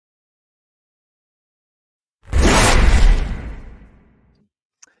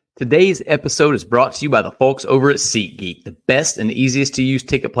Today's episode is brought to you by the folks over at SeatGeek, the best and easiest to use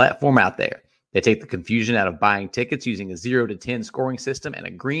ticket platform out there. They take the confusion out of buying tickets using a 0 to 10 scoring system and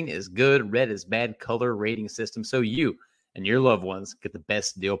a green is good, red is bad color rating system so you and your loved ones get the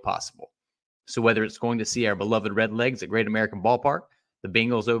best deal possible. So whether it's going to see our beloved Redlegs at Great American Ballpark, the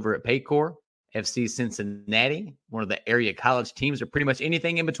Bengals over at Paycor, FC Cincinnati, one of the area college teams, or pretty much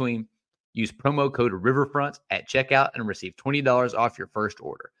anything in between, use promo code Riverfront at checkout and receive $20 off your first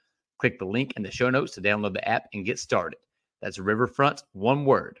order. Click the link in the show notes to download the app and get started. That's Riverfront, one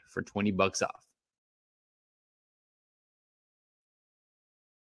word, for $20 off.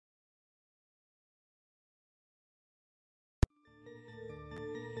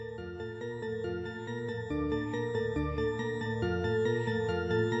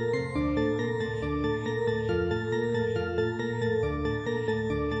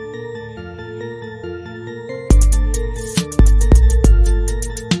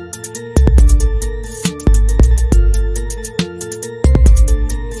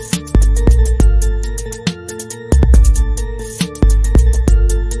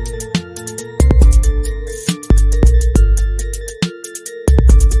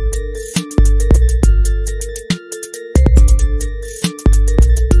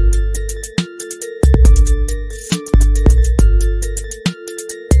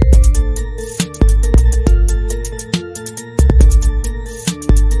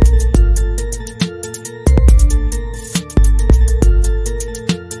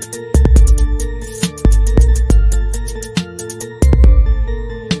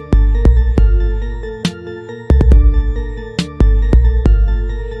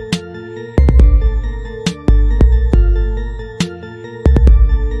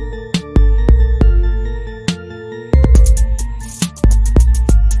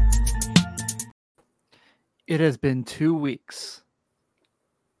 It has been 2 weeks,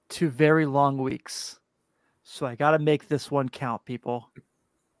 2 very long weeks. So I got to make this one count, people.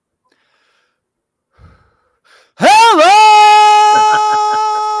 Hello,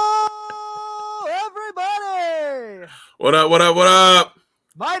 everybody. What up, what up, what up?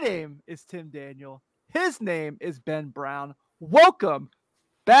 My name is Tim Daniel. His name is Ben Brown. Welcome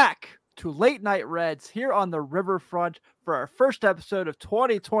back to Late Night Reds here on the Riverfront for our first episode of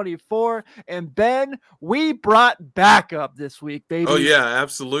 2024. And Ben, we brought backup this week, baby. Oh yeah,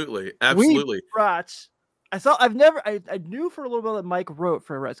 absolutely. Absolutely. We brought, I knew for a little bit that Mike wrote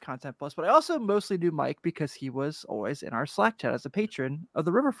for Reds Content Plus, but I also mostly knew Mike because he was always in our Slack chat as a patron of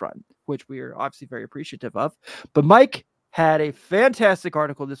the Riverfront, which we are obviously very appreciative of. But Mike had a fantastic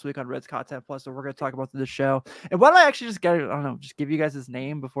article this week on Reds Content Plus that we're going to talk about through the show. And why don't I actually just give you guys his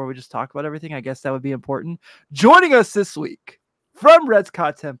name before we just talk about everything? I guess that would be important. Joining us this week from Reds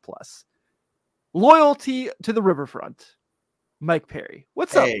Content Plus, loyalty to the Riverfront, Mike Perry.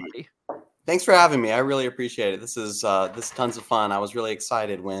 What's up, buddy? Thanks for having me. I really appreciate it. This is tons of fun. I was really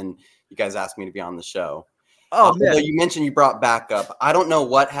excited when you guys asked me to be on the show. Oh, man. You mentioned you brought backup. I don't know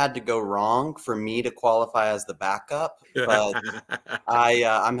what had to go wrong for me to qualify as the backup, but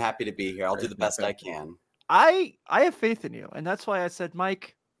I'm happy to be here. I'll do the best I can. I have faith in you, and that's why I said,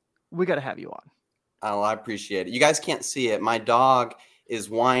 Mike, we got to have you on. Oh, I appreciate it. You guys can't see it. My dog is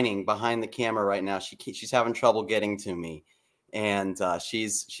whining behind the camera right now. She's having trouble getting to me, and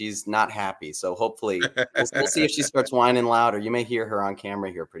she's not happy. So hopefully we'll see if she starts whining louder. You may hear her on camera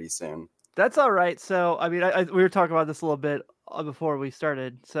here pretty soon. That's all right. So, I mean, we were talking about this a little bit before we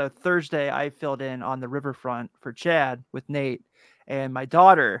started. So Thursday, I filled in on the Riverfront for Chad with Nate, and my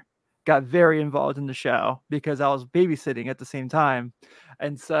daughter got very involved in the show because I was babysitting at the same time.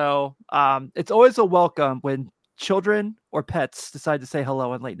 And so it's always a welcome when children or pets decide to say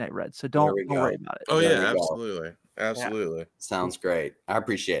hello on Late Night Red. So don't worry about it. Oh, yeah, absolutely. Absolutely. Yeah. Sounds great. I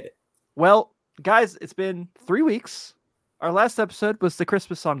appreciate it. Well, guys, it's been 3 weeks. Our last episode was the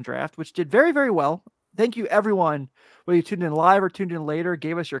Christmas song draft, which did very, very well. Thank you, everyone, whether you tuned in live or tuned in later,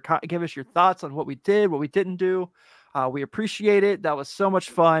 gave us your thoughts on what we did, what we didn't do. We appreciate it. That was so much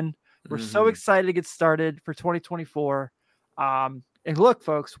fun. We're so excited to get started for 2024. And look,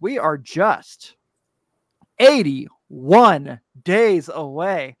 folks, we are just 81 days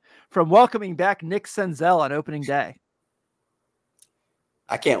away from welcoming back Nick Senzel on opening day.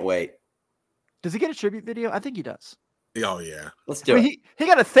 I can't wait. Does he get a tribute video? I think he does. Oh yeah, let's do it. He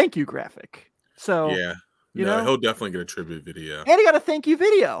got a thank you graphic, so yeah, you know he'll definitely get a tribute video, and he got a thank you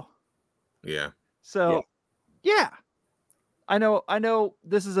video. Yeah. So, yeah. I know.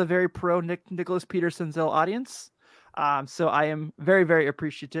 This is a very pro Nicholas Peterson's audience. So I am very, very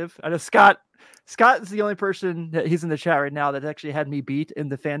appreciative. I know Scott is the only person that he's in the chat right now that actually had me beat in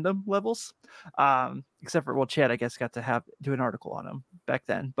the fandom levels. Except for, Chad, I guess, got to do an article on him back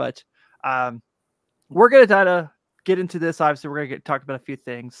then. But we're going to get into this. Obviously, we're going to talk about a few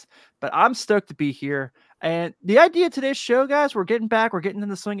things. But I'm stoked to be here. And the idea of today's show, guys, we're getting in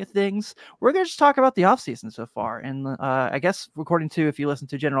the swing of things. We're going to just talk about the offseason so far. And I guess, according to, if you listen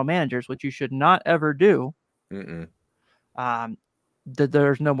to general managers, which you should not ever do,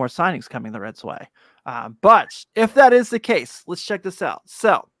 there's no more signings coming the Reds' way. But if that is the case, let's check this out.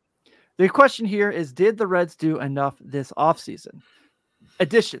 So the question here is, did the Reds do enough this offseason?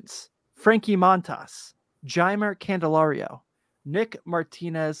 Additions: Frankie Montas, Jeimer Candelario, Nick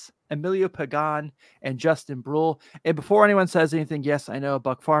Martinez, Emilio Pagan, and Justin Brule. And before anyone says anything, yes, I know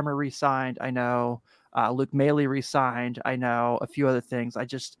Buck Farmer re-signed. I know Luke Maley re-signed. I know a few other things.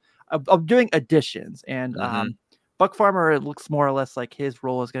 I'm doing additions. And Buck Farmer, it looks more or less like his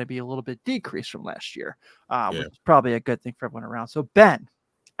role is going to be a little bit decreased from last year, which is probably a good thing for everyone around. So, Ben,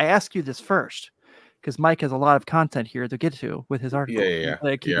 I ask you this first, because Mike has a lot of content here to get to with his article.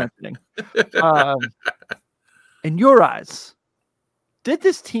 I keep mentioning. In your eyes, did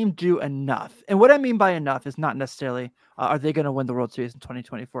this team do enough? And what I mean by enough is not necessarily are they going to win the World Series in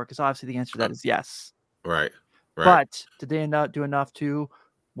 2024? Because obviously the answer to that is yes. Right. But did they not do enough to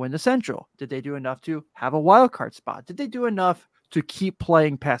win the Central? Did they do enough to have a wild card spot? Did they do enough to keep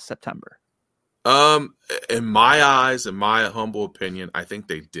playing past September? In my eyes, in my humble opinion, I think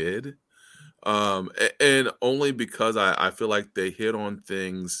they did. And only because I feel like they hit on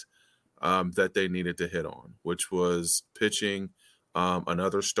things that they needed to hit on, which was pitching,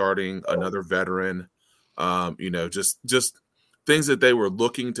 another veteran, just things that they were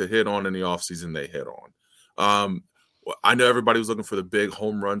looking to hit on in the offseason, they hit on. I know everybody was looking for the big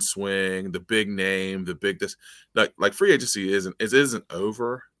home run swing, the big name, the big this. Like free agency isn't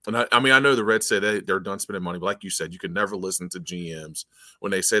over. And I know the Reds say they're done spending money, but like you said, you can never listen to GMs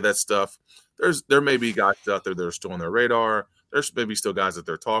when they say that stuff. There may be guys out there that are still on their radar. There's maybe still guys that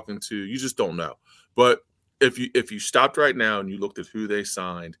they're talking to. You just don't know. But if you stopped right now and you looked at who they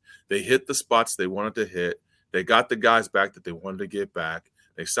signed, they hit the spots they wanted to hit. They got the guys back that they wanted to get back.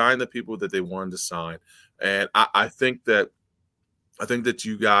 They signed the people that they wanted to sign. And I think that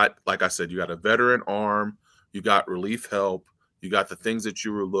you got, like I said, you got a veteran arm, you got relief help, you got the things that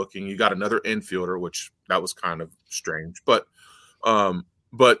you were looking, you got another infielder, which that was kind of strange. But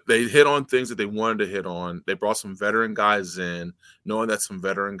they hit on things that they wanted to hit on. They brought some veteran guys in, knowing that some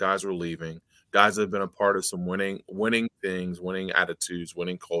veteran guys were leaving, guys that have been a part of some winning things, winning attitudes,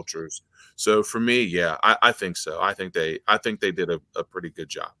 winning cultures. So for me, yeah, I think so. I think they did a pretty good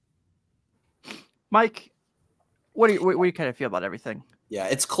job. Mike, what do you kind of feel about everything? Yeah,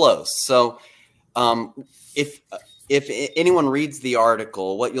 it's close. So if anyone reads the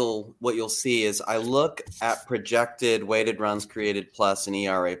article, what you'll see is I look at projected weighted runs created plus and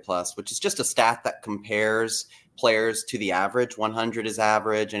ERA plus, which is just a stat that compares players to the average. 100 is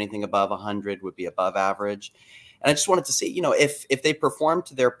average. Anything above 100 would be above average. And I just wanted to see, if they perform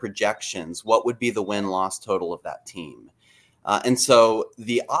to their projections, what would be the win-loss total of that team? And so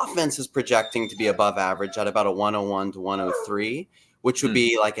the offense is projecting to be above average at about a 101 to 103, which would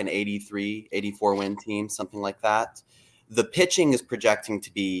be like an 83, 84 win team, something like that. The pitching is projecting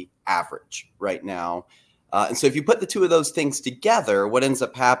to be average right now. And so if you put the two of those things together, what ends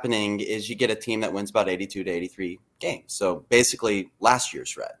up happening is you get a team that wins about 82 to 83 games. So basically last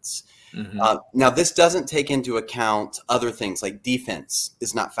year's Reds. Now, this doesn't take into account other things like defense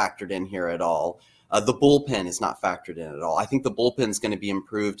is not factored in here at all. The bullpen is not factored in at all. I think the bullpen is going to be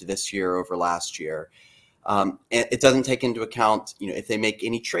improved this year over last year. It doesn't take into account, if they make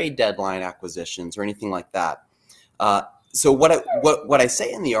any trade deadline acquisitions or anything like that. So what I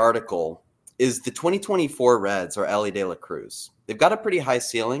say in the article is the 2024 Reds are Elly De La Cruz. They've got a pretty high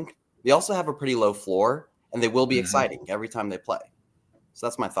ceiling. They also have a pretty low floor, and they will be exciting every time they play. So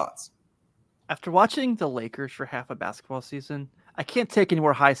that's my thoughts. After watching the Lakers for half a basketball season, I can't take any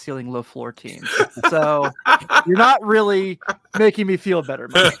more high ceiling, low floor teams. So you're not really making me feel better,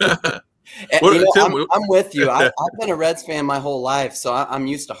 Mike. I'm with you. I've been a Reds fan my whole life, so I'm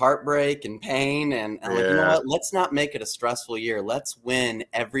used to heartbreak and pain. And like, you know what? Let's not make it a stressful year. Let's win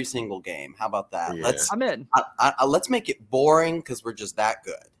every single game. How about that? Yeah. I'm in. Let's make it boring because we're just that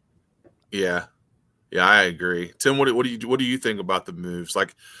good. Yeah, I agree. Tim, what do you think about the moves?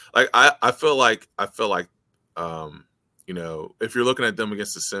 Like I feel like if you're looking at them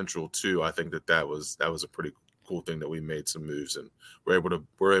against the Central too, I think that was a pretty cool thing that we made some moves and we're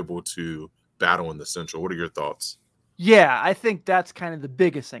able to battle in the Central. What are your thoughts? Yeah, I think that's kind of the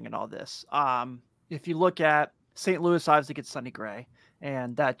biggest thing in all this. If you look at St. Louis obviously gets Sonny Gray,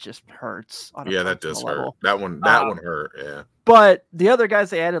 and that just hurts on a Yeah, that personal does level. hurt. That one hurt. Yeah. But the other guys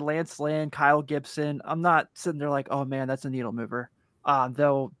they added, Lance Lynn, Kyle Gibson, I'm not sitting there like, oh man, that's a needle mover.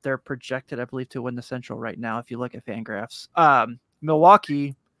 Though they're projected, I believe, to win the Central right now. If you look at Fangraphs,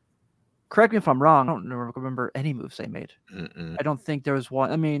 Milwaukee. Correct me if I'm wrong. I don't remember any moves they made. Mm-mm. I don't think there was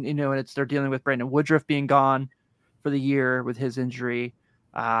one. I mean, you know, and they're dealing with Brandon Woodruff being gone for the year with his injury,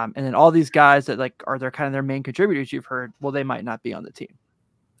 and then all these guys that like are their kind of their main contributors. You've heard, well, they might not be on the team,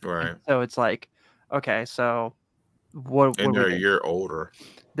 Right. and so it's like, okay, so what? And what they're a year older.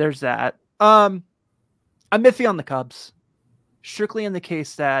 There's that. I'm iffy on the Cubs, strictly in the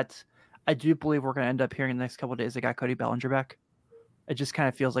case that I do believe we're going to end up hearing in the next couple of days they got Cody Bellinger back. It just kind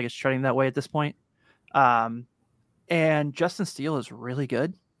of feels like it's trending that way at this point. And Justin Steele is really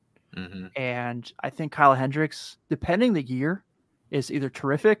good. Mm-hmm. And I think Kyle Hendricks, depending the year, is either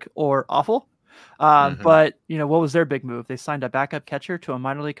terrific or awful. But, you know, what was their big move? They signed a backup catcher to a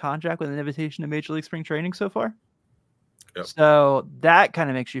minor league contract with an invitation to Major League Spring Training so far. Yep. So that kind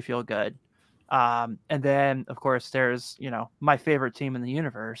of makes you feel good. And then, of course, there's, you know, my favorite team in the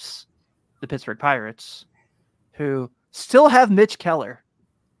universe, the Pittsburgh Pirates, who still have Mitch Keller.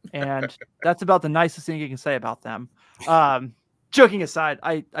 And that's about the nicest thing you can say about them. Joking aside,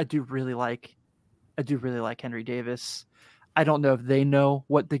 I do really like Henry Davis. I don't know if they know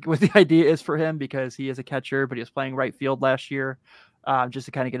what the idea is for him because he is a catcher, but he was playing right field last year, just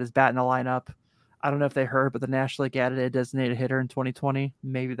to kind of get his bat in the lineup. I don't know if they heard, but the National League added a designated hitter in 2020.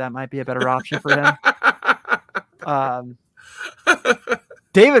 Maybe that might be a better option for him.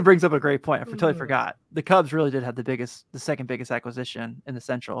 David brings up a great point. I totally forgot. The Cubs really did have the second biggest acquisition in the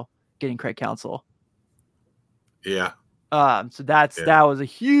Central, getting Craig Counsell. Yeah. So that was a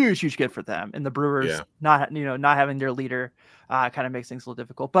huge get for them. And the Brewers not having their leader kind of makes things a little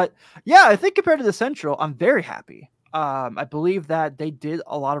difficult. But yeah, I think compared to the Central, I'm very happy. I believe that they did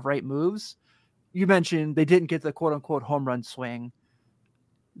a lot of right moves. You mentioned they didn't get the quote unquote home run swing.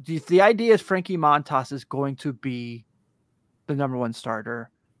 The idea is Frankie Montas is going to be the number one starter,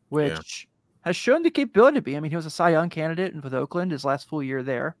 which has shown the capability to be. I mean, he was a Cy Young candidate with Oakland his last full year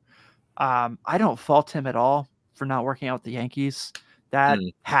there. I don't fault him at all for not working out with the Yankees. That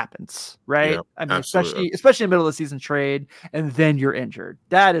happens, right? Yeah, I mean, especially in the middle of the season trade, and then you're injured.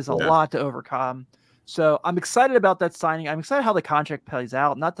 That is a lot to overcome. So I'm excited about that signing. I'm excited how the contract plays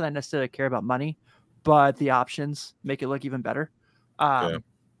out. Not that I necessarily care about money, but the options make it look even better.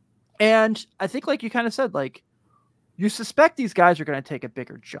 And I think, like you kind of said, like you suspect these guys are going to take a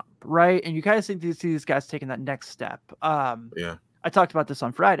bigger jump, right? And you kind of see these guys taking that next step. I talked about this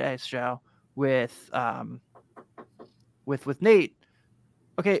on Friday's show with Nate.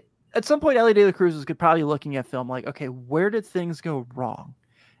 Okay, at some point, Ellie De La Cruz was probably looking at film like, okay, where did things go wrong?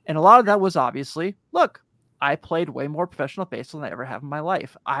 And a lot of that was obviously, look, I played way more professional baseball than I ever have in my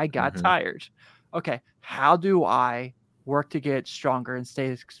life. I got tired. Okay, how do I work to get stronger and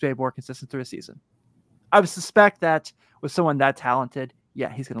stay more consistent through a season? I would suspect that with someone that talented,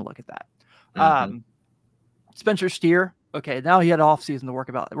 he's going to look at that. Spencer Steer, okay, now he had an off season to work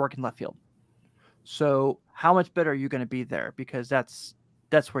in left field. So how much better are you going to be there? Because that's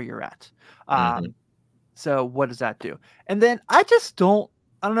where you're at. So what does that do? And then I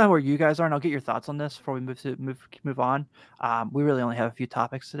don't know where you guys are, and I'll get your thoughts on this before we move on. We really only have a few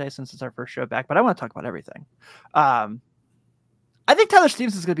topics today since it's our first show back, but I want to talk about everything. I think Tyler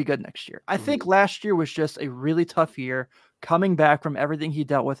Stevens is going to be good next year. I think last year was just a really tough year coming back from everything he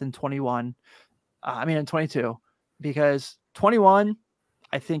dealt with in 22, because 21,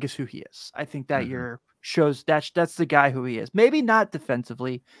 I think, is who he is. I think that year shows that's the guy who he is. Maybe not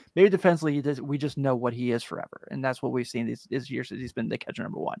defensively. Maybe defensively, we just know what he is forever. And that's what we've seen these years that he's been the catcher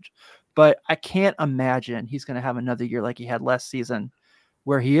number one. But I can't imagine he's going to have another year like he had last season,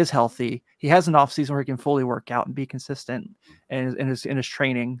 where he is healthy. He has an off season where he can fully work out and be consistent in his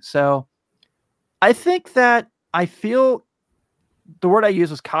training. So I think that I feel the word I used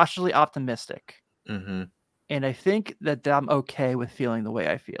was cautiously optimistic. And I think that I'm okay with feeling the way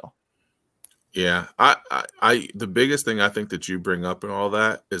I feel. Yeah. I the biggest thing I think that you bring up and all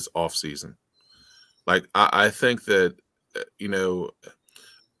that is off season. Like, I think that,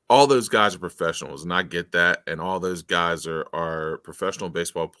 all those guys are professionals, and I get that. And all those guys are professional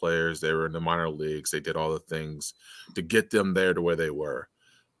baseball players. They were in the minor leagues. They did all the things to get them there to where they were.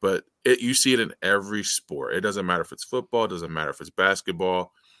 But you see it in every sport. It doesn't matter if it's football. It doesn't matter if it's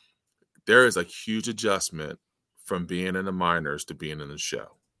basketball. There is a huge adjustment from being in the minors to being in the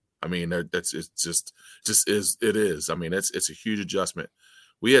show. I mean, it is. I mean, it's a huge adjustment.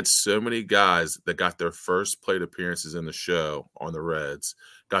 We had so many guys that got their first plate appearances in the show on the Reds,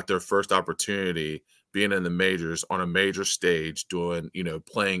 got their first opportunity being in the majors on a major stage, doing,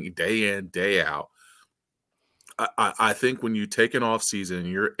 playing day in, day out. I think when you take an off season,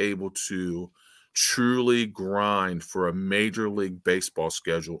 you're able to truly grind for a Major League Baseball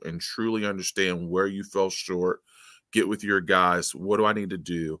schedule and truly understand where you fell short, get with your guys. What do I need to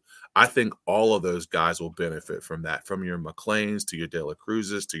do? I think all of those guys will benefit from that, from your McLeans to your De La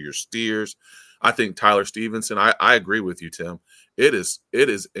Cruzes to your Steers. I think Tyler Stevenson, I agree with you, Tim. It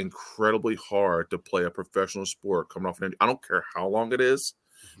is incredibly hard to play a professional sport coming off an injury. I don't care how long it is.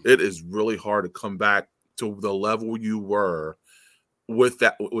 It is really hard to come back to the level you were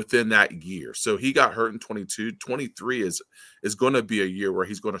within that year. So he got hurt in 22. 23 is going to be a year where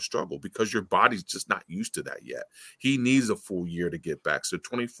he's going to struggle because your body's just not used to that yet. He needs a full year to get back. So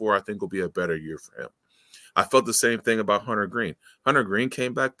 24, I think, will be a better year for him. I felt the same thing about Hunter Green. Hunter Green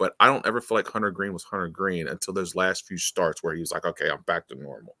came back, but I don't ever feel like Hunter Green was Hunter Green until those last few starts where he was like, okay, I'm back to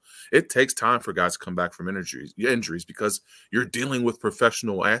normal. It takes time for guys to come back from injuries because you're dealing with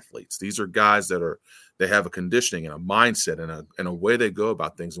professional athletes. These are guys they have a conditioning and a mindset and a way they go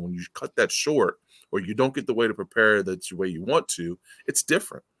about things. And when you cut that short or you don't get the way to prepare the way you want to, it's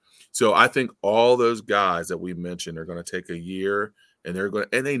different. So I think all those guys that we mentioned are going to take a year and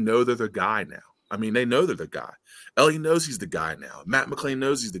they know they're the guy now. I mean, they know they're the guy. Ellie knows he's the guy now. Matt McLean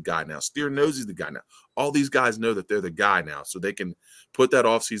knows he's the guy now. Steer knows he's the guy now. All these guys know that they're the guy now, so they can put that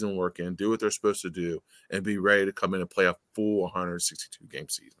offseason work in, do what they're supposed to do, and be ready to come in and play a full 162-game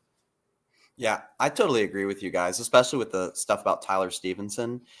season. Yeah, I totally agree with you guys, especially with the stuff about Tyler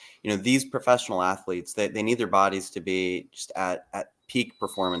Stevenson. These professional athletes, they need their bodies to be just at peak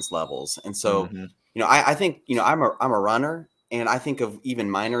performance levels. And so, I think, I'm a runner. And I think of even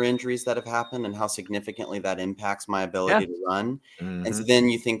minor injuries that have happened and how significantly that impacts my ability to run. Mm-hmm. And so then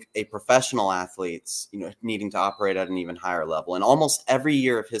you think a professional athlete's, needing to operate at an even higher level. And almost every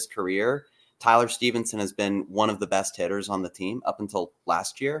year of his career, Tyler Stevenson has been one of the best hitters on the team up until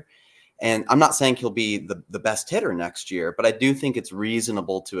last year. And I'm not saying he'll be the best hitter next year, but I do think it's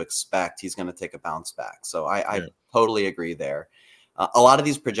reasonable to expect he's going to take a bounce back. So I totally agree there. A lot of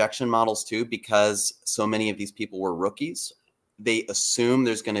these projection models too, because so many of these people were rookies, they assume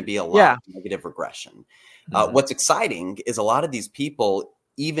there's going to be a lot of negative regression. What's exciting is a lot of these people,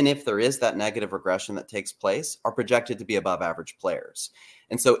 even if there is that negative regression that takes place, are projected to be above average players.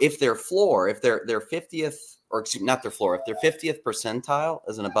 And so if their floor, if their 50th, or excuse me, not their floor, if their 50th percentile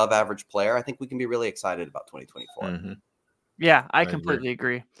is an above average player, I think we can be really excited about 2024. Mm-hmm. Yeah, I completely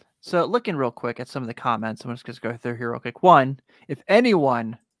agree. So looking real quick at some of the comments, I'm just going to go through here real quick. One, if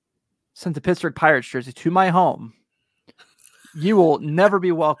anyone sent a Pittsburgh Pirates jersey to my home, you will never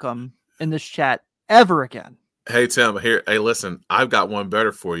be welcome in this chat ever again. Hey, Tim, here. Hey, listen, I've got one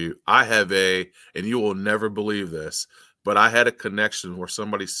better for you. I have and you will never believe this, but I had a connection where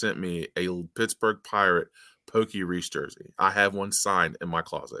somebody sent me a Pittsburgh Pirate Pokey Reese jersey. I have one signed in my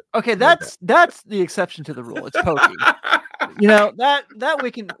closet. Okay, that's the exception to the rule. It's Pokey. that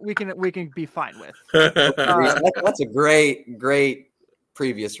we can be fine with. That's a great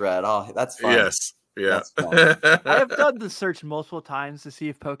previous read. Oh, that's fun. Yes. Yeah. I have done the search multiple times to see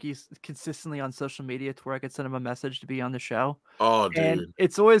if Pokey's consistently on social media to where I could send him a message to be on the show. Oh, dude. And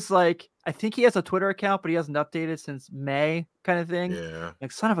it's always like, I think he has a Twitter account, but he hasn't updated since May kind of thing. Yeah.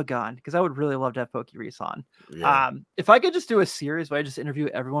 Like, son of a gun, because I would really love to have Pokey Reese on. Yeah. If I could just do a series where I just interview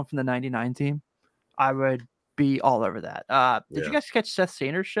everyone from the 99 team, I would be all over that. Did you guys catch Seth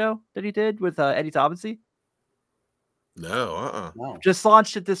Stainer's show that he did with Eddie Taubensee? No, No. Just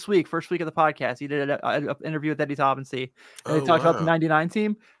launched it this week, first week of the podcast. He did an interview with Eddie Taubensee, and they talked about the 99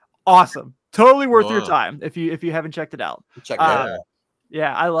 team. Awesome. Totally worth your time if you haven't checked it out. Check it out.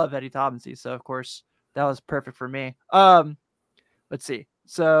 Yeah, I love Eddie Taubensee, so of course that was perfect for me. Let's see.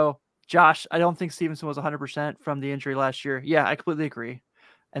 So, Josh, I don't think Stevenson was 100% from the injury last year. Yeah, I completely agree.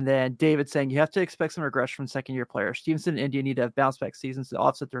 And then David saying you have to expect some regression from second-year players. Stevenson and India need to have bounce-back seasons to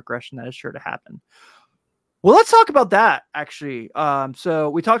offset the regression that is sure to happen. Well, let's talk about that, actually. So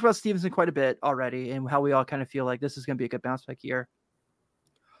we talked about Stevenson quite a bit already and how we all kind of feel like this is going to be a good bounce back year.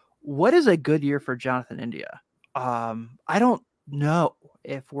 What is a good year for Jonathan India? I don't know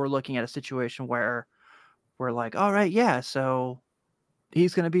if we're looking at a situation where we're like, all right, yeah, so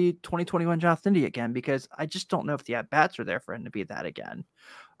he's going to be 2021 Jonathan India again, because I just don't know if the at-bats are there for him to be that again.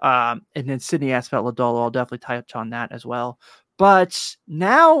 And then Sydney asked about Lodolo. I'll definitely touch on that as well. But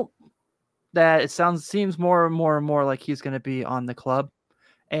now that it seems more and more like he's going to be on the club.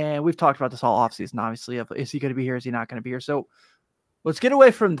 And we've talked about this all offseason, obviously, of is he going to be here? Is he not going to be here? So let's get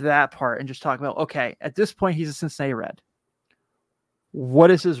away from that part and just talk about, okay, at this point, he's a Cincinnati Red. What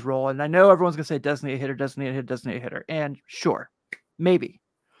is his role? And I know everyone's going to say designated hitter. And sure, maybe.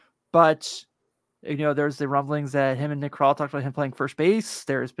 But There's the rumblings that him and Nick Krall talked about him playing first base.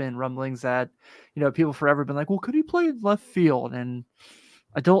 There's been rumblings that, people forever been like, well, could he play in left field? And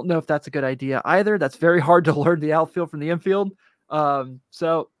I don't know if that's a good idea either. That's very hard to learn the outfield from the infield.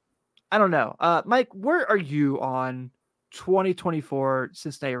 So I don't know. Mike, where are you on 2024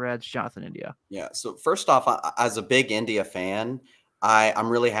 Cincinnati Reds, Jonathan India? Yeah. So first off, as a big India fan, I'm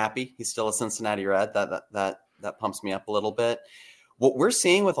really happy he's still a Cincinnati Red. That pumps me up a little bit. What we're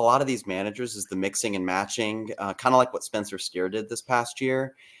seeing with a lot of these managers is the mixing and matching, kind of like what Spencer Steer did this past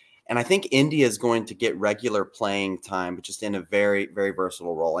year. And I think India is going to get regular playing time, but just in a very, very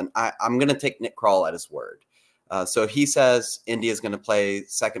versatile role. And I'm going to take Nick Krall at his word. So if he says India is going to play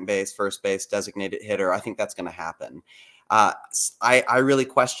second base, first base, designated hitter, I think that's going to happen. I really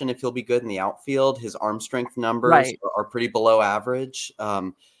question if he'll be good in the outfield. His arm strength numbers are pretty below average.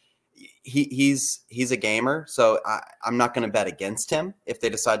 He's a gamer, so I'm not going to bet against him if they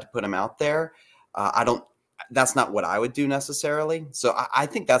decide to put him out there. That's not what I would do necessarily. So I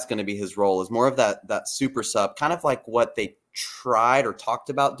think that's going to be his role, is more of that super sub, kind of like what they tried or talked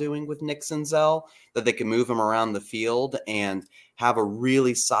about doing with Nick Senzel, that they can move him around the field and have a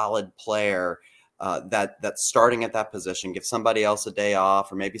really solid player that's starting at that position, give somebody else a day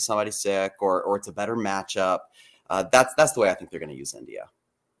off, or maybe somebody's sick, or it's a better matchup. That's the way I think they're going to use India.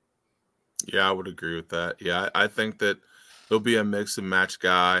 Yeah, I would agree with that. Yeah, I think that he'll be a mix and match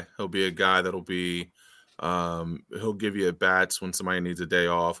guy. He'll be a guy that'll be he'll give you at bats when somebody needs a day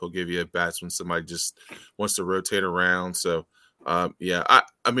off. He'll give you at bats when somebody just wants to rotate around. So, I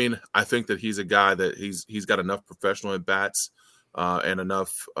mean, I think that he's a guy that he's got enough professional at bats and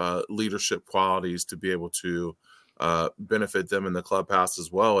enough leadership qualities to be able to benefit them in the clubhouse,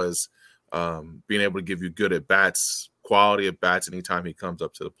 as well as being able to give you good at bats, quality at bats anytime he comes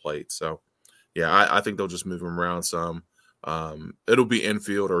up to the plate. So, yeah, I think they'll just move him around some. It'll be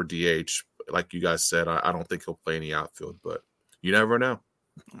infield or DH. Like you guys said, I don't think he'll play any outfield, but you never know.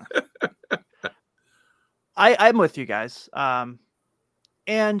 I'm with you guys.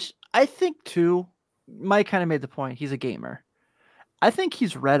 And I think, too, Mike kind of made the point. He's a gamer. I think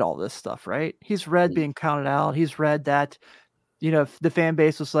he's read all this stuff, right? He's read being counted out. He's read that, the fan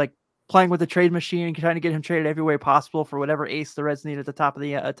base was like playing with the trade machine and trying to get him traded every way possible for whatever ace the Reds need at the top of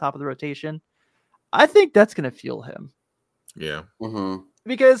the rotation. I think that's going to fuel him. Yeah. Mm-hmm.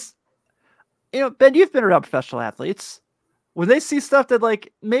 Because, Ben, you've been around professional athletes. When they see stuff that,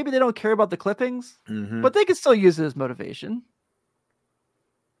 like, maybe they don't care about the clippings, but they can still use it as motivation.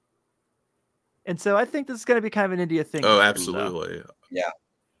 And so I think this is going to be kind of an India thing. Oh, absolutely. Yeah.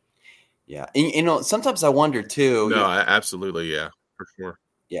 Yeah. And, sometimes I wonder, too. No, absolutely. Yeah, for sure.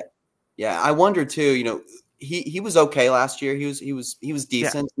 Yeah. Yeah. I wonder, too, he was okay last year. He was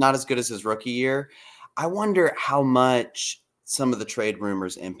decent, not as good as his rookie year. I wonder how much some of the trade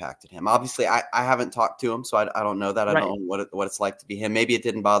rumors impacted him. Obviously, I haven't talked to him, so I don't know that. I don't know what it's like to be him. Maybe it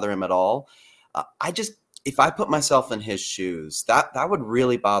didn't bother him at all. If I put myself in his shoes, that would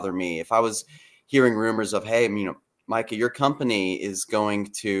really bother me. If I was hearing rumors of, hey, Micah, your company is going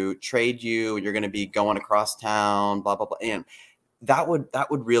to trade you, and you're going to be going across town, blah, blah, blah. And that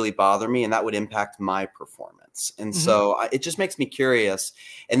would really bother me, and that would impact my performance. And so it just makes me curious.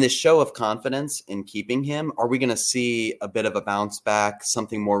 And this show of confidence in keeping him, are we going to see a bit of a bounce back,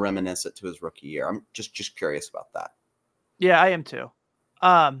 something more reminiscent to his rookie year? I'm just curious about that. Yeah, I am too.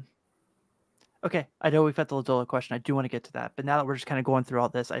 Okay, I know we've got the Lodolo question. I do want to get to that. But now that we're just kind of going through all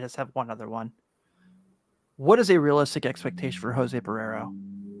this, I just have one other one. What is a realistic expectation for Jose Barrero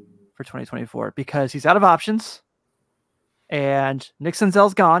for 2024? Because he's out of options. And Nick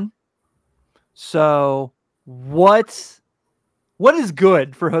Senzel's gone. So what is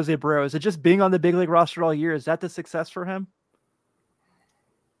good for Jose Barrero? Is it just being on the big league roster all year? Is that the success for him?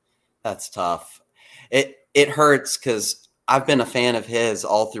 That's tough. It hurts because I've been a fan of his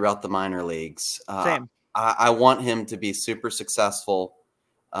all throughout the minor leagues. Same. I want him to be super successful.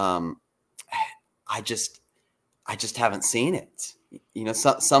 I just haven't seen it.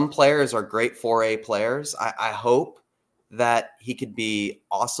 Some players are great 4A players. I hope that he could be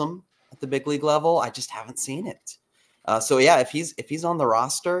awesome at the big league level. I just haven't seen it. So yeah, if he's on the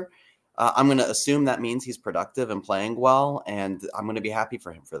roster, I'm going to assume that means he's productive and playing well, and I'm going to be happy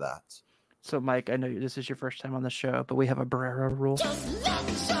for him for that. So Mike, I know this is your first time on the show, but we have a Barrero rule. Just let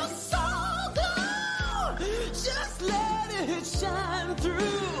your soul go. Just let it shine through.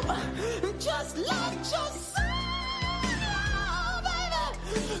 Just let your soul,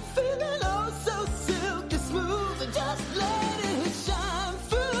 baby, feeling oh so silky smooth. Just let it shine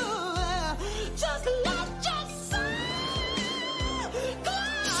through. Just let your soul glow.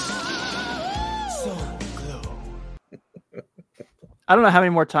 So glow. I don't know how many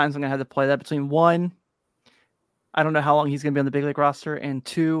more times I'm gonna have to play that. Between one, I don't know how long he's gonna be on the big league roster, and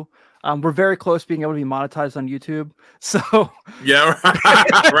two, we're very close to being able to be monetized on YouTube. So Yeah,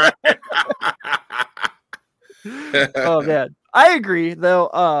 right. oh man, I agree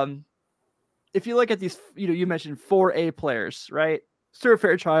though. If you look at these, you mentioned 4A players, right? Stuart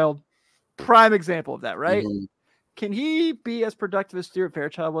Fairchild, prime example of that, right? Mhm. Can he be as productive as Stuart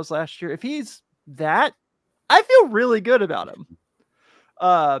Fairchild was last year? If he's that, I feel really good about him.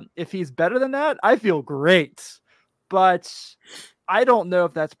 If he's better than that, I feel great. But I don't know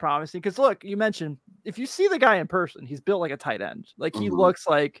if that's promising. Because look, you mentioned if you see the guy in person, he's built like a tight end. Like he Mhm. looks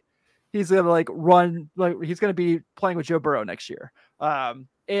like he's gonna like run, like he's gonna be playing with Joe Burrow next year.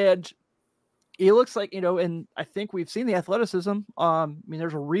 And he looks like, and I think we've seen the athleticism. I mean,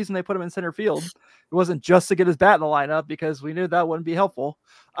 there's a reason they put him in center field. It wasn't just to get his bat in the lineup because we knew that wouldn't be helpful.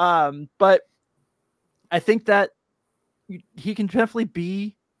 But I think that he can definitely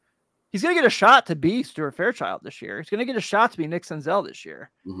be, he's going to get a shot to be Stuart Fairchild this year. He's going to get a shot to be Nick Senzel this year.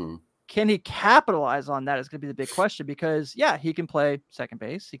 Mhm. Can he capitalize on that is going to be the big question because, yeah, he can play second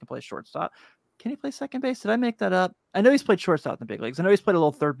base. He can play shortstop. Can he play second base? Did I make that up? I know he's played shortstop in the big leagues. I know he's played a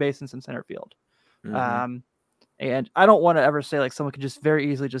little third base and some center field. Mhm. And I don't want to ever say like someone can just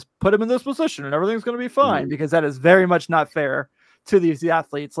very easily just put him in this position and everything's going to be fine because that is very much not fair to these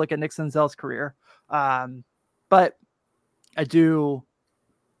athletes. Look at Nick Senzel's career. But I do,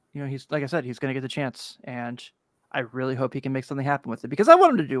 he's, like I said, he's going to get the chance and I really hope he can make something happen with it because I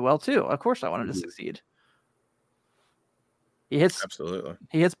want him to do well too. Of course I want him to succeed. He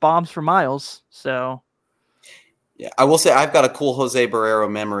hits bombs for miles. So Yeah, I will say I've got a cool Jose Barrero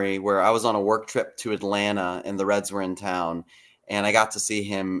memory where I was on a work trip to Atlanta and the Reds were in town, and I got to see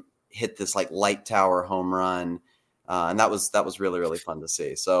him hit this like light tower home run, and that was really, really fun to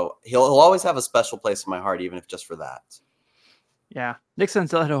see. So he'll always have a special place in my heart, even if just for that. yeah, Nick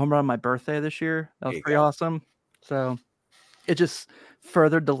Senzel hit a home run on my birthday this year. That was pretty awesome. So it just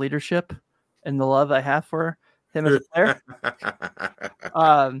furthered the leadership and the love I have for him as a player.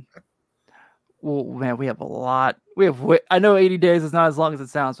 Well, man, we have a lot. I know 80 days is not as long as it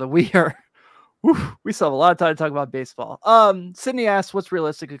sounds, but we still have a lot of time to talk about baseball. Sydney asked, what's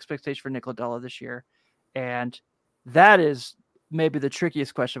realistic expectation for Nick Lodolo this year? And that is maybe the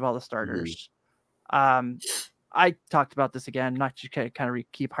trickiest question of all the starters. I talked about this again, not to kind of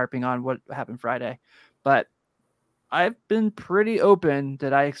keep harping on what happened Friday, but I've been pretty open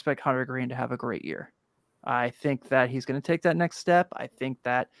that I expect Hunter Green to have a great year. I think that he's going to take that next step. I think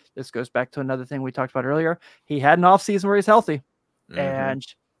that this goes back to another thing we talked about earlier. He had an offseason where he's healthy. And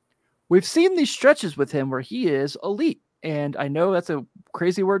we've seen these stretches with him where he is elite. And I know that's a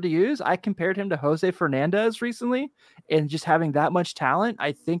crazy word to use. I compared him to Jose Fernandez recently and just having that much talent.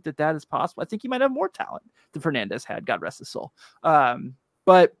 I think that is possible. I think he might have more talent than Fernandez had, God rest his soul.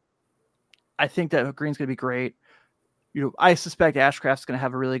 But I think that Green's going to be great. I suspect Ashcraft's going to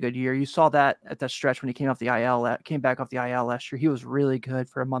have a really good year. You saw that at that stretch when he came back off the IL last year. He was really good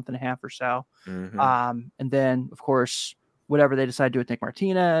for a month and a half or so. And then, of course, whatever they decide to do with Nick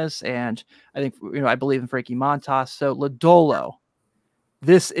Martinez, and I think I believe in Frankie Montas. So Lodolo,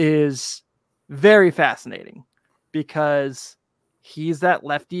 this is very fascinating because he's that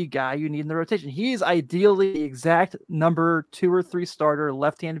lefty guy you need in the rotation. He's ideally the exact number 2 or 3 starter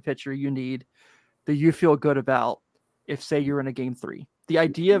left-handed pitcher you need that you feel good about. If, say, you're in a game 3, the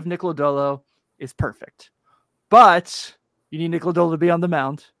idea of Nick Lodolo is perfect, but you need Nick Lodolo to be on the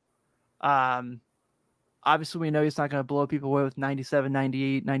mound. Obviously, we know he's not going to blow people away with 97,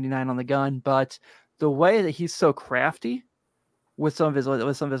 98, 99 on the gun, but the way that he's so crafty with some of his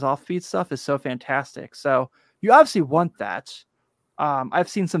off-speed stuff is so fantastic. So you obviously want that. I've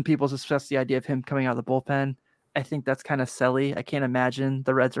seen some people discuss the idea of him coming out of the bullpen. I think that's kind of silly. I can't imagine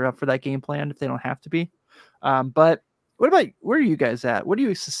the Reds are up for that game plan if they don't have to be. But where are you guys at? What do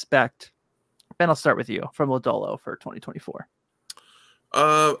you suspect? Ben, I'll start with you from Lodolo for 2024.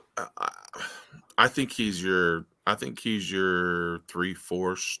 I think he's your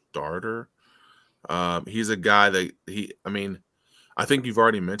 3-4 starter. He's a guy that I think you've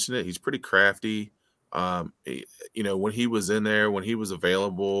already mentioned it. He's pretty crafty. When he was in there, when he was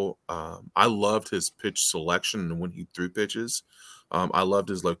available, I loved his pitch selection and when he threw pitches. I loved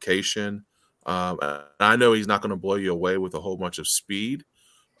his location. I know he's not going to blow you away with a whole bunch of speed,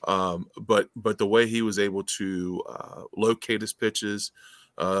 but the way he was able to locate his pitches,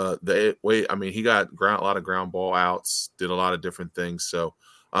 he got a lot of ground ball outs, did a lot of different things. So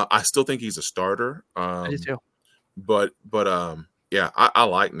I still think he's a starter. I do too. But I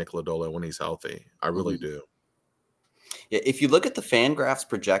like Nick Lodolo when he's healthy. I really do. Yeah, if you look at the Fangraphs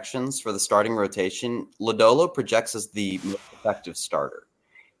projections for the starting rotation, Lodolo projects as the most effective starter.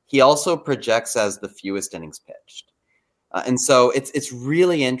 He also projects as the fewest innings pitched. And so it's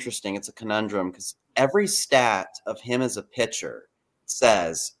really interesting. It's a conundrum because every stat of him as a pitcher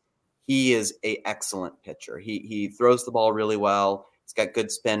says he is an excellent pitcher. He throws the ball really well. He's got good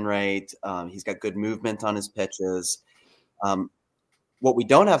spin rate. He's got good movement on his pitches. What we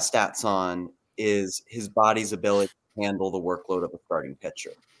don't have stats on is his body's ability to handle the workload of a starting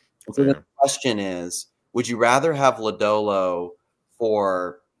pitcher. And so the question is, would you rather have Lodolo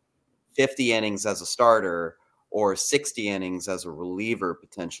for 50 innings as a starter or 60 innings as a reliever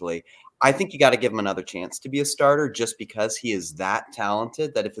potentially? I think you got to give him another chance to be a starter just because he is that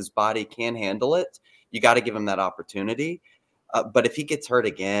talented that if his body can handle it, you got to give him that opportunity. But if he gets hurt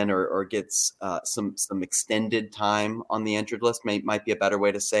again or gets some extended time on the injured list, might be a better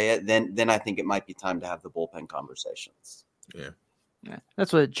way to say it, then I think it might be time to have the bullpen conversations. Yeah.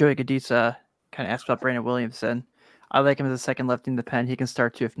 That's what Joey Gadisa kind of asked about Brandon Williamson. I like him as a second lefty in the pen. He can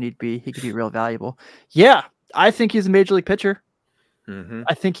start too if need be. He could be real valuable. Yeah, I think he's a major league pitcher. Mm-hmm.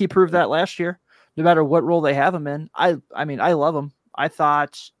 I think he proved that last year, no matter what role they have him in. I mean, I love him. I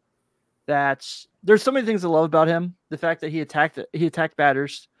thought that there's so many things I love about him. The fact that he attacked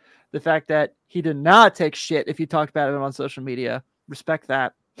batters, the fact that he did not take shit if you talked about him on social media. Respect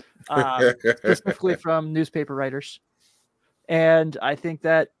that, specifically from newspaper writers. And I think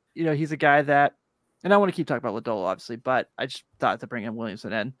that, he's a guy that, and I want to keep talking about Lodolo, obviously, but I just thought to bring in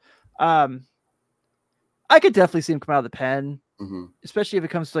Williamson in. I could definitely see him come out of the pen, especially if it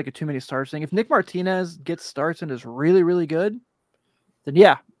comes to like a too many starts thing. If Nick Martinez gets starts and is really, really good, then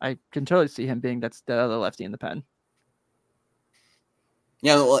yeah, I can totally see him being that's the other lefty in the pen.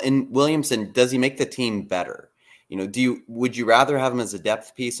 Yeah, well, and Williamson, does he make the team better? Would you rather have him as a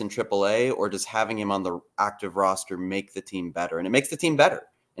depth piece in AAA, or does having him on the active roster make the team better? And it makes the team better.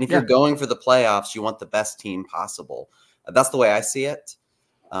 And if you're going for the playoffs, you want the best team possible. That's the way I see it.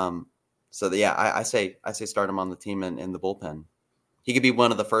 I say start him on the team in the bullpen. He could be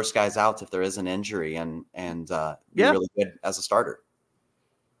one of the first guys out if there is an injury and be really good as a starter.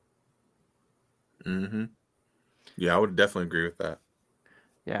 Mm-hmm. Yeah, I would definitely agree with that.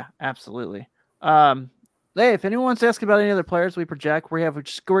 Yeah, absolutely. Hey, if anyone wants to ask about any other players we project, we're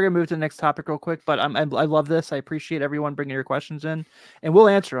gonna move to the next topic real quick. But I love this. I appreciate everyone bringing your questions in, and we'll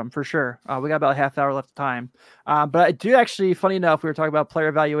answer them for sure. We got about a half hour left of time. But I do actually, funny enough, we were talking about player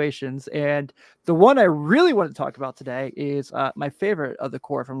evaluations, and the one I really want to talk about today is my favorite of the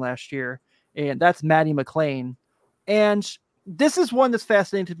core from last year, and that's Matty McLain. And this is one that's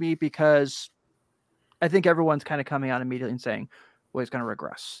fascinating to me because I think everyone's kind of coming out immediately and saying, well, he's going to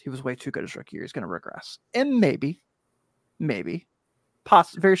regress. He was way too good his rookie year. He's going to regress. And maybe,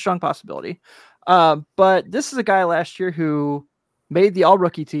 very strong possibility. But this is a guy last year who made the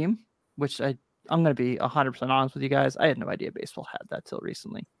all-rookie team, which I'm going to be 100% honest with you guys. I had no idea baseball had that till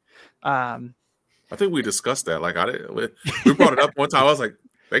recently. I think we discussed that. Like, we brought it up one time. I was like,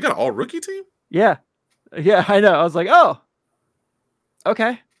 they got an all-rookie team? Yeah, I know. I was like, oh,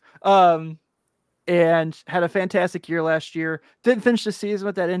 okay. And had a fantastic year last year. Didn't finish the season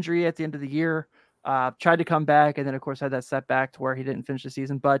with that injury at the end of the year. Tried to come back, and then, of course, had that setback to where he didn't finish the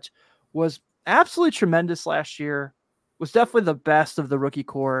season, but was absolutely tremendous last year. Was definitely the best of the rookie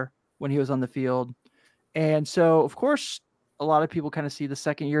core when he was on the field. And so, of course, a lot of people kind of see the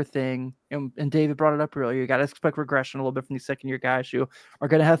second-year thing, and David brought it up earlier. You got to expect regression a little bit from these second-year guys who are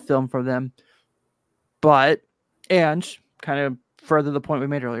going to have film from them. And kind of further the point we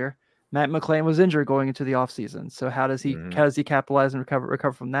made earlier, Matt McLain was injured going into the offseason. So how does he capitalize and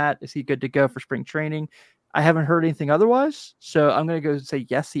recover from that? Is he good to go for spring training? I haven't heard anything otherwise. So I'm going to go say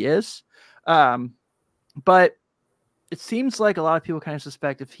yes, he is. But it seems like a lot of people kind of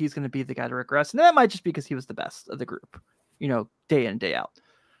suspect if he's going to be the guy to regress. And that might just be because he was the best of the group, day in, day out.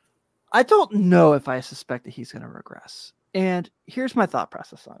 I don't know if I suspect that he's going to regress. And here's my thought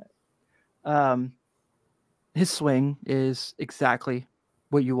process on it. His swing is exactly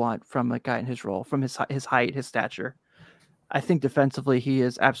what you want from a guy in his role, from his height, his stature. I think defensively he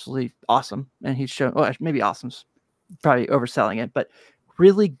is absolutely awesome, and he's shown. Well, maybe awesome's probably overselling it, but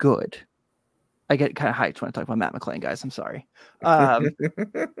really good. I get kind of hyped when I talk about Matt McLain, guys. I'm sorry.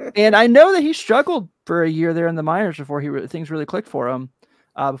 And I know that he struggled for a year there in the minors before things really clicked for him,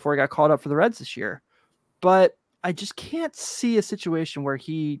 before he got called up for the Reds this year. But I just can't see a situation where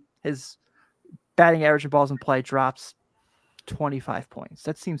his batting average and balls in play drops 25 points.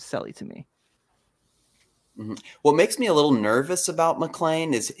 That seems silly to me. Mm-hmm. What makes me a little nervous about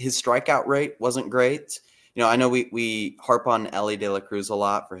McLain is his strikeout rate wasn't great. I know we harp on Ellie De La Cruz a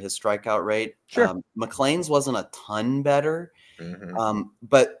lot for his strikeout rate. Sure. McLean's wasn't a ton better. Mhm.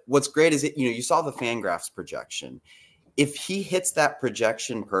 But what's great is you saw the Fangraphs projection. If he hits that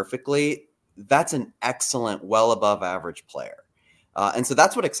projection perfectly, that's an excellent, well above average player. And so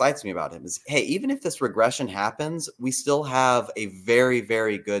that's what excites me about him is, hey, even if this regression happens, we still have a very,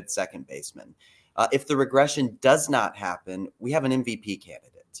 very good second baseman. If the regression does not happen, we have an MVP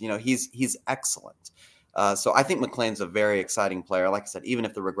candidate. He's excellent. So I think McLean's a very exciting player. Like I said, even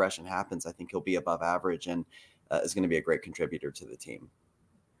if the regression happens, I think he'll be above average and is going to be a great contributor to the team.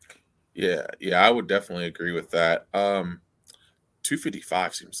 Yeah, I would definitely agree with that.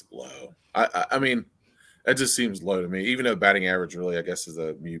 255 seems low. I mean, it just seems low to me. Even though batting average really, I guess, is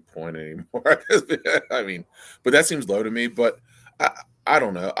a mute point anymore. I mean, but that seems low to me. But I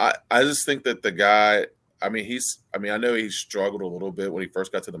don't know. I just think that the guy. I mean, I know he struggled a little bit when he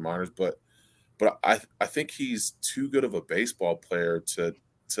first got to the minors, but I think he's too good of a baseball player to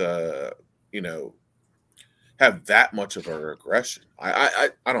have that much of a regression.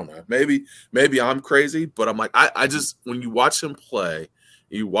 I don't know. Maybe I'm crazy, but I'm like, I just, when you watch him play,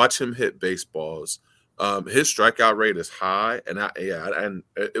 you watch him hit baseballs, his strikeout rate is high, and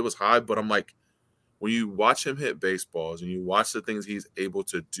it was high, but I'm like, when you watch him hit baseballs and you watch the things he's able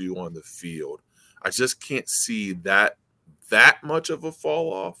to do on the field, I just can't see that much of a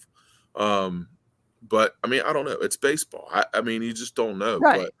fall off. But I mean, I don't know. It's baseball. I mean, you just don't know.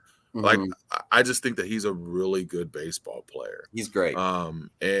 Right. But like, I just think that he's a really good baseball player. He's great. And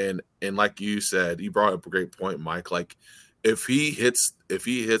like you said, you brought up a great point, Mike. Like, if he hits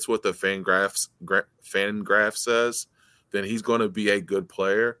what the Fangraph says, then he's going to be a good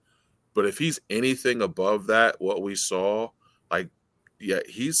player. But if he's anything above that, what we saw, like, yeah,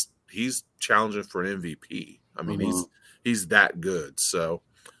 he's challenging for an MVP. I mean, he's that good. So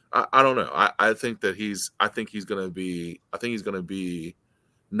I don't know. I think he's going to be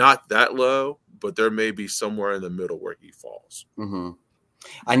not that low, but there may be somewhere in the middle where he falls.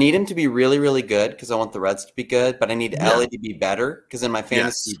 I need him to be really, really good because I want the Reds to be good, but I need Ellie to be better because in my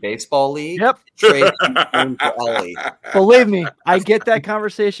fantasy baseball league, trade him for Ellie. Believe me, I get that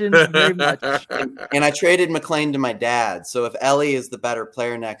conversation very much. And I traded McLean to my dad. So if Ellie is the better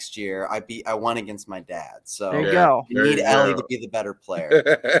player next year, I won against my dad. So there you go. You need Ellie to be the better player.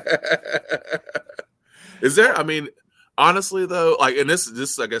 Is there? I mean, honestly, though, like, and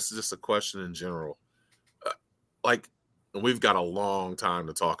this I guess is just a question in general. Like, and we've got a long time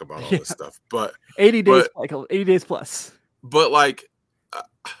to talk about all this stuff, but 80 days, Michael, 80 days plus. But like,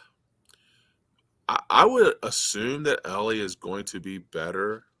 I would assume that Ellie is going to be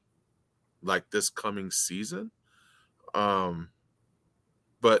better, like, this coming season. But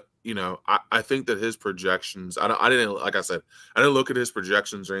I think that his projections. I didn't look at his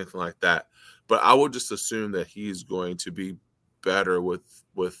projections or anything like that. But I would just assume that he's going to be better with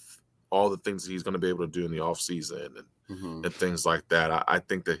all the things that he's going to be able to do in the offseason and things like that. I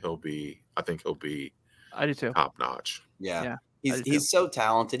think he'll be I do too. Top notch. Yeah. He's so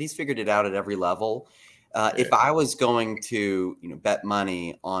talented. He's figured it out at every level. If I was going to, bet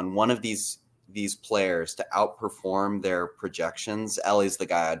money on one of these players to outperform their projections, Ellie's the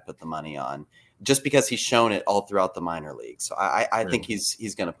guy I'd put the money on, just because he's shown it all throughout the minor leagues. So I think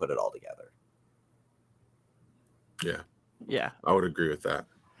he's going to put it all together. Yeah, I would agree with that.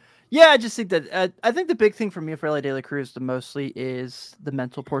 Yeah, I just think that I think the big thing for me for Ellie De La Cruz mostly is the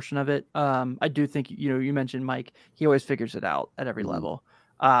mental portion of it. I do think you mentioned Mike; he always figures it out at every level.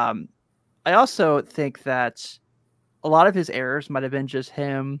 I also think that a lot of his errors might have been just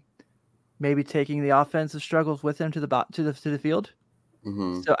him maybe taking the offensive struggles with him to the field.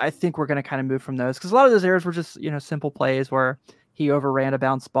 So I think we're going to kind of move from those because a lot of those errors were just simple plays where he overran a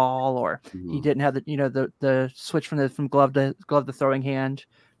bounce ball or he didn't have the switch from glove to throwing hand.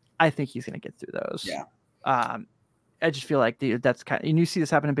 I think he's going to get through those. Yeah. I just feel like that's kind of, and you see this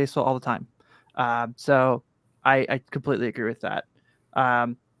happen in baseball all the time. So I completely agree with that.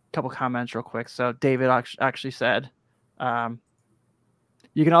 Couple comments real quick. So David actually said,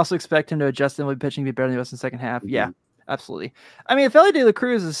 you can also expect him to adjust and pitching to be better than the US in the second half. Yeah, absolutely. I mean, if Ellie De La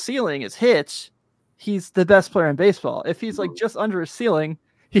Cruz's ceiling is hits, he's the best player in baseball. If he's like just under his ceiling,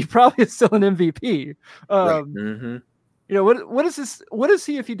 he probably is still an MVP. What is this? What is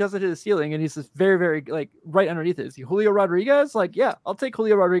he if he doesn't hit his ceiling and he's just very, very like right underneath it? Is he Julio Rodriguez? Like, yeah, I'll take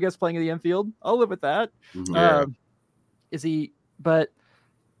Julio Rodriguez playing in the infield. I'll live with that. Is he? But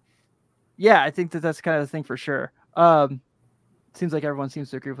yeah, I think that's kind of the thing for sure. Seems like everyone seems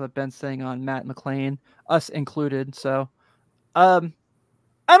to agree with what Ben's saying on Matt McLean, us included. So, I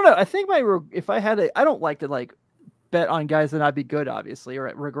don't know. I think I don't like to like bet on guys that not be good, obviously,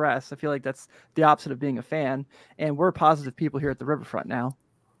 or regress. I feel like that's the opposite of being a fan. And we're positive people here at the Riverfront now.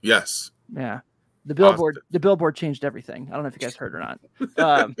 Yes. Yeah. The billboard changed everything. I don't know if you guys heard or not.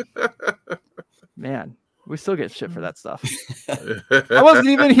 Man, we still get shit for that stuff. I wasn't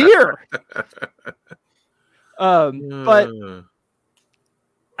even here. But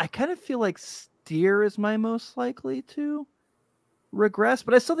I kind of feel like Steer is my most likely to regress,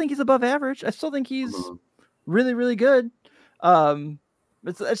 but I still think he's above average. I still think he's really, really good. I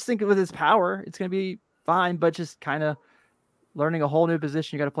just think with his power, it's going to be fine, but just kind of learning a whole new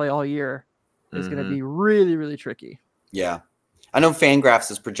position you got to play all year is going to be really, really tricky. Yeah. I know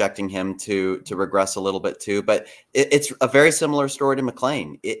Fangraphs is projecting him to regress a little bit too, but it's a very similar story to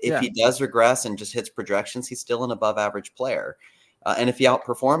McLean. If he does regress and just hits projections, he's still an above average player. And if he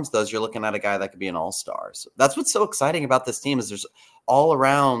outperforms those, you're looking at a guy that could be an all-star. So that's what's so exciting about this team is there's all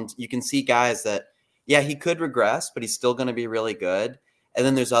around, you can see guys that, yeah, he could regress, but he's still going to be really good. And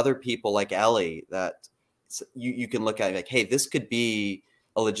then there's other people like Ellie that you can look at like, hey, this could be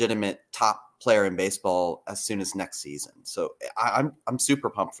a legitimate top player in baseball as soon as next season. So I'm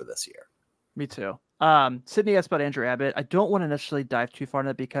super pumped for this year. Me too. Sydney asked about Andrew Abbott. I don't want to necessarily dive too far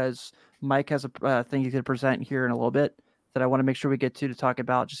into it because Mike has a thing he's going to present here in a little bit that I want to make sure we get to talk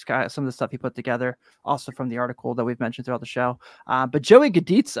about just kind of some of the stuff he put together, also from the article that we've mentioned throughout the show. But Joey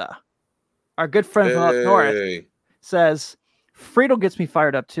Gaditza, our good friend from up north, says, Friedel gets me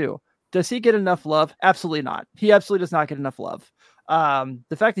fired up too. Does he get enough love? Absolutely not. He absolutely does not get enough love.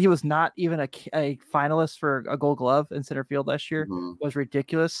 The fact that he was not even a finalist for a Gold Glove in center field last year was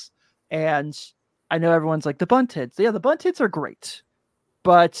ridiculous. And I know everyone's like the bunt hits. Yeah, the bunt hits are great,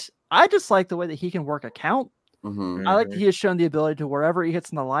 but I just like the way that he can work a count. I like that he has shown the ability to wherever he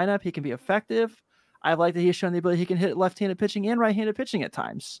hits in the lineup, he can be effective. I like that he has shown the ability he can hit left-handed pitching and right-handed pitching at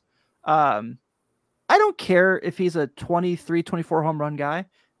times. I don't care if he's a 23, 24 home run guy.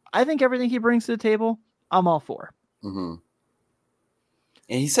 I think everything he brings to the table, I'm all for. And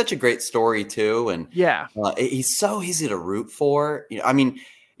he's such a great story too. And he's so easy to root for.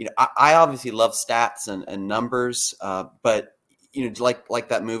 I obviously love stats and numbers, but like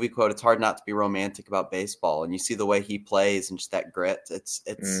that movie quote, it's hard not to be romantic about baseball. And you see the way he plays and just that grit. It's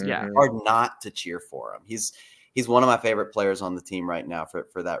hard not to cheer for him. He's one of my favorite players on the team right now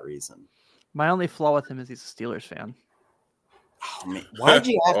for that reason. My only flaw with him is he's a Steelers fan. Oh man, why'd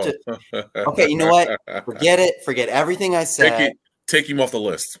you have to? Okay, you know what? Forget it. Forget everything I said. Take him off the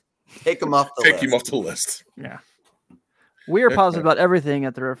list. Take him off the list. Take him off the list. Yeah. We are positive about everything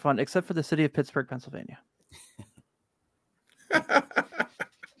at the Riverfront except for the city of Pittsburgh, Pennsylvania.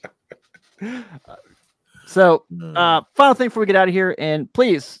 So, final thing before we get out of here, and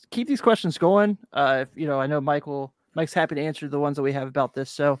please keep these questions going. I know Mike's happy to answer the ones that we have about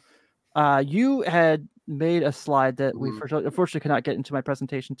this. So, you had made a slide that we unfortunately could not get into my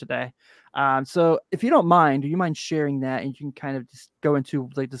presentation today. So if you don't mind, do you mind sharing that, and you can kind of just go into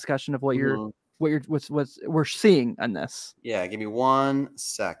the discussion of what we're seeing on this? Yeah, give me 1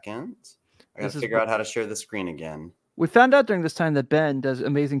 second. I got to figure out how to share the screen again. We found out during this time that Ben does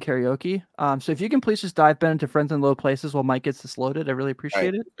amazing karaoke. So if you can please just dive Ben into Friends in Low Places while Mike gets this loaded, I really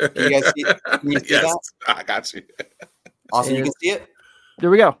appreciate it. Can you guys see Yes, that? I got you. Awesome, you can see it? There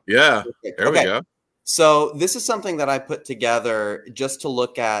we go. Yeah, there we go. So this is something that I put together just to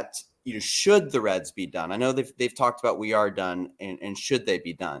look at, should the Reds be done? I know they've talked about we are done and should they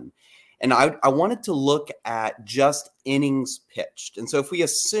be done? And I wanted to look at just innings pitched. And so if we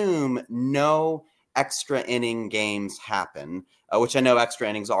assume no extra inning games happen, which I know extra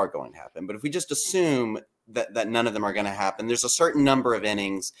innings are going to happen, but if we just assume that none of them are going to happen, there's a certain number of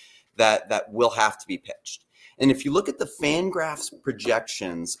innings that will have to be pitched. And if you look at the Fangraphs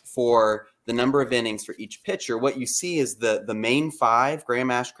projections for the number of innings for each pitcher, what you see is the main five, Graham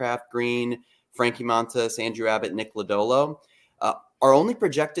Ashcraft, Green, Frankie Montas, Andrew Abbott, Nick Lodolo, are only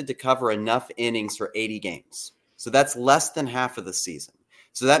projected to cover enough innings for 80 games. So that's less than half of the season.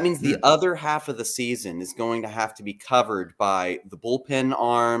 So that means the other half of the season is going to have to be covered by the bullpen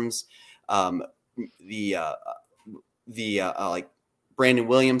arms, like Brandon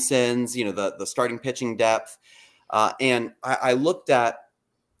Williamson's, the starting pitching depth. And I looked at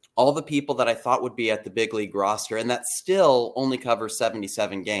all the people that I thought would be at the big league roster, and that still only covers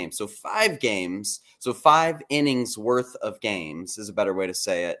 77 games. So 5 innings worth of games is a better way to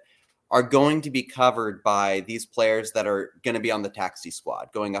say it, are going to be covered by these players that are going to be on the taxi squad,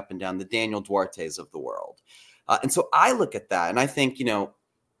 going up and down, the Daniel Duartes of the world. And so I look at that and I think,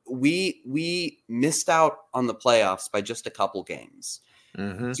 we missed out on the playoffs by just a couple games.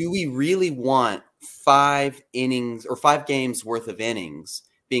 Do we really want 5 innings or 5 games worth of innings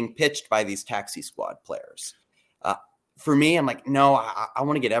being pitched by these taxi squad players? For me, I'm like, no, I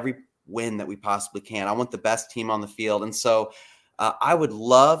want to get every win that we possibly can. I want the best team on the field. And so I would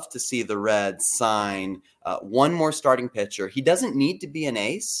love to see the Reds sign one more starting pitcher. He doesn't need to be an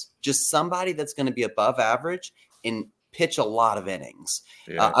ace, just somebody that's going to be above average and pitch a lot of innings.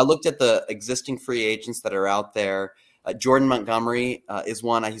 Yeah. I looked at the existing free agents that are out there. Jordan Montgomery is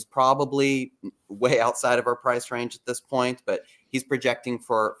one. He's probably way outside of our price range at this point, but he's projecting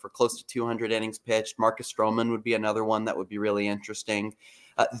for close to 200 innings pitched. Marcus Stroman would be another one that would be really interesting.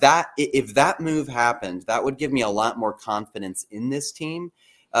 If that move happened, that would give me a lot more confidence in this team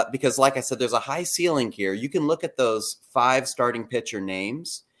because, like I said, there's a high ceiling here. You can look at those 5 starting pitcher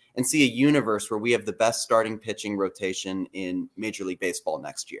names and see a universe where we have the best starting pitching rotation in Major League Baseball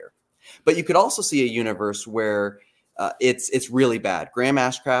next year. But you could also see a universe where it's really bad. Graham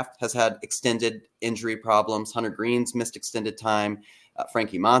Ashcraft has had extended injury problems. Hunter Green's missed extended time.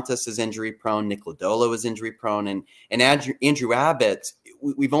 Frankie Montas is injury prone. Nick Lodolo is injury prone. And Andrew Abbott,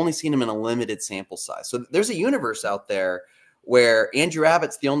 we've only seen him in a limited sample size. So there's a universe out there where Andrew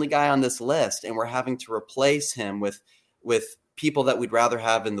Abbott's the only guy on this list, and we're having to replace him with people that we'd rather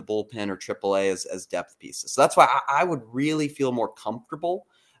have in the bullpen or AAA as depth pieces. So that's why I would really feel more comfortable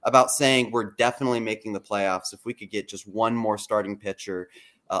about saying we're definitely making the playoffs if we could get just one more starting pitcher.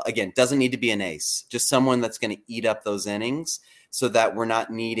 Again, doesn't need to be an ace, just someone that's going to eat up those innings so that we're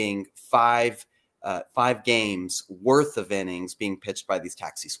not needing five games worth of innings being pitched by these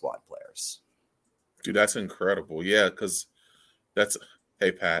taxi squad players. Dude, that's incredible. Yeah, because that's –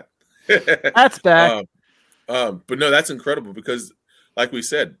 hey, Pat. That's back. But no, that's incredible because, like we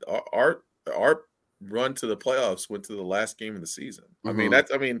said, our run to the playoffs went to the last game of the season.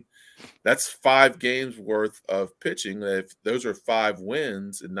 Mm-hmm. That's 5 games worth of pitching. If those are 5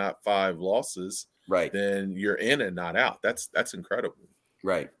 wins and not 5 losses, right, then you're in and not out. That's incredible.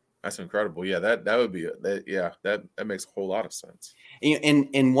 Right. That's incredible. Yeah, that would be that makes a whole lot of sense.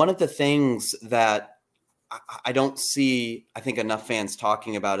 And one of the things that I don't see, I think, enough fans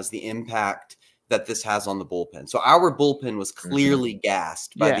talking about is the impact that this has on the bullpen. So our bullpen was clearly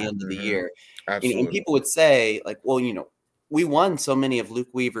gassed by the end of the year. Absolutely. And people would say, like, well, we won so many of Luke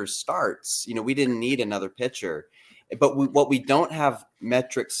Weaver's starts. We didn't need another pitcher. But what we don't have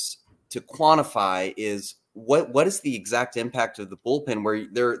metrics to quantify is what is the exact impact of the bullpen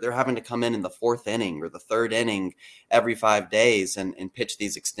where they're having to come in the 4th inning or the 3rd inning every 5 days and pitch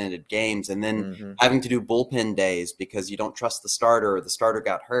these extended games, and then having to do bullpen days because you don't trust the starter or the starter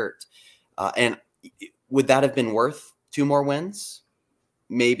got hurt. And would that have been worth 2 more wins?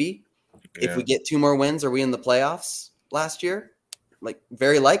 Maybe. Yeah. If we get 2 more wins, are we in the playoffs last year? Like,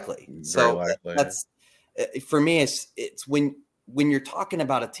 very likely. That's for me. It's when you're talking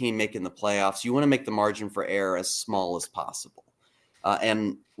about a team making the playoffs, you want to make the margin for error as small as possible.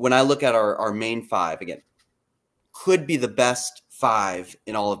 And when I look at our main 5, again, could be the best 5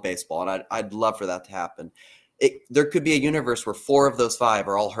 in all of baseball, and I'd love for that to happen. There could be a universe where 4 of those 5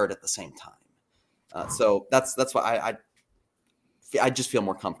 are all hurt at the same time. So that's why I just feel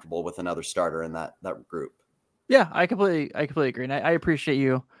more comfortable with another starter in that group. Yeah, I completely agree. And I appreciate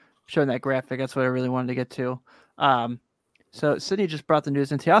you showing that graphic. That's what I really wanted to get to. So Sydney just brought the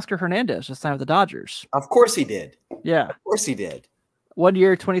news in. Teoscar Hernandez just signed with the Dodgers. Of course he did. Yeah. Of course he did. 1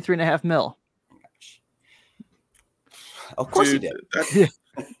 year, $23.5 million. Of course Dude, he did.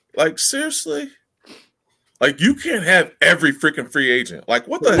 Like, seriously? Like, you can't have every freaking free agent. Like,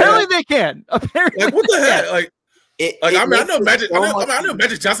 what the hell? Apparently they can. Apparently, like, what the heck? Like, I know Magic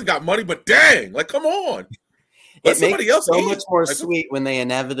Magic Johnson got money, but dang, like, come on. It makes it so much more sweet when they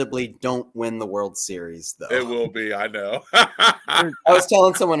inevitably don't win the World Series, though. It will be, I know. I was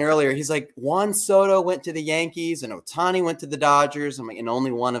telling someone earlier, he's like, Juan Soto went to the Yankees and Ohtani went to the Dodgers. I'm like, and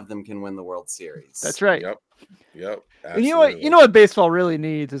only one of them can win the World Series. That's right. Yep. And you know what baseball really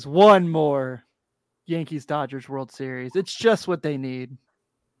needs is one more Yankees-Dodgers World Series. It's just what they need.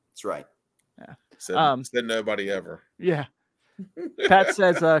 That's right. Yeah. Said nobody ever. Yeah. Pat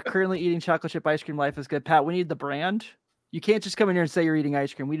says, currently eating chocolate chip ice cream. Life is good. Pat, we need the brand. You can't just come in here and say you're eating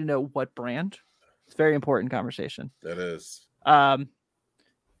ice cream. We need to know what brand. It's a very important conversation. That is.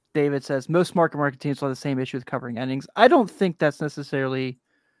 David says, most market teams will have the same issue with covering innings. I don't think that's necessarily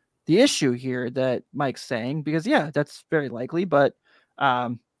the issue here that Mike's saying, because, yeah, that's very likely. But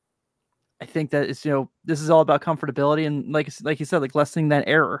I think that it's, this is all about comfortability. And like you said, like lessening that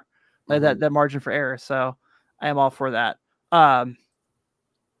error, that margin for error. So I am all for that. I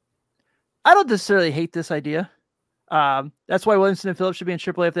don't necessarily hate this idea. That's why Williamson and Phillips should be in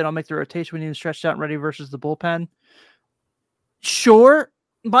AAA if they don't make the rotation. We need them stretched out and ready versus the bullpen. Sure.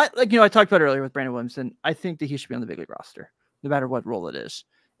 But I talked about earlier with Brandon Williamson, I think that he should be on the big league roster, no matter what role it is.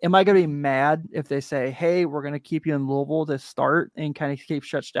 Am I going to be mad if they say, hey, we're going to keep you in Louisville to start and kind of keep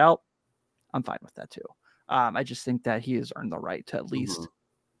stretched out? I'm fine with that too. I just think that he has earned the right to at least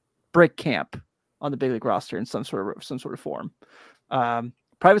break camp on the big league roster in some sort of form.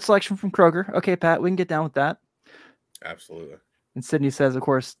 Private selection from Kroger. Okay, Pat, we can get down with that. Absolutely. And Sydney says, of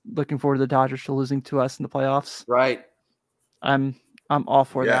course, looking forward to the Dodgers to losing to us in the playoffs. Right. I'm all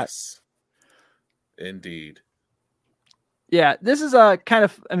for that. Yes. Indeed. Yeah, this is a kind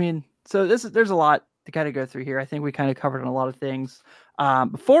of, there's a lot to kind of go through here. I think we kind of covered on a lot of things.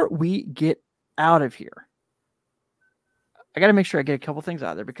 Before we get out of here, I got to make sure I get a couple things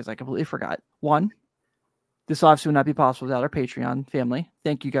out there because I completely forgot. One, this obviously would not be possible without our Patreon family.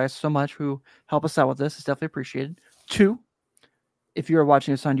 Thank you guys so much who help us out with this. It's definitely appreciated. Two, if you are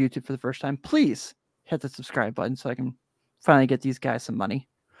watching us on YouTube for the first time, please hit the subscribe button so I can finally get these guys some money.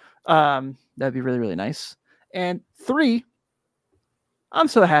 That'd be really, really nice. And three, I'm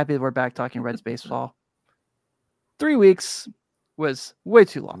so happy that we're back talking Reds baseball. 3 weeks was way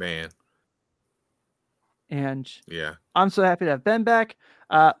too long. Man. And Yeah. I'm so happy to have Ben back.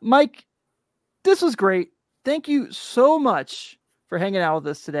 Mike, this was great. Thank you so much for hanging out with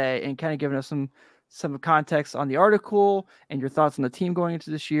us today and kind of giving us some context on the article and your thoughts on the team going into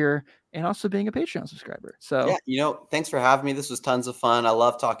this year and also being a Patreon subscriber. So yeah, thanks for having me. This was tons of fun. I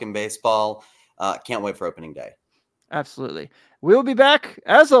love talking baseball. Can't wait for opening day. Absolutely. We'll be back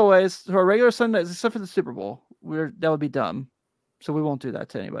as always to our regular Sundays, except for the Super Bowl. That would be dumb. So we won't do that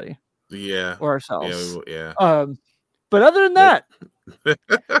to anybody. Yeah. Or ourselves. Yeah. But other than that,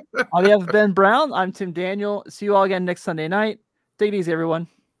 on behalf of Ben Brown, I'm Tim Daniel. See you all again next Sunday night. Take it easy, everyone.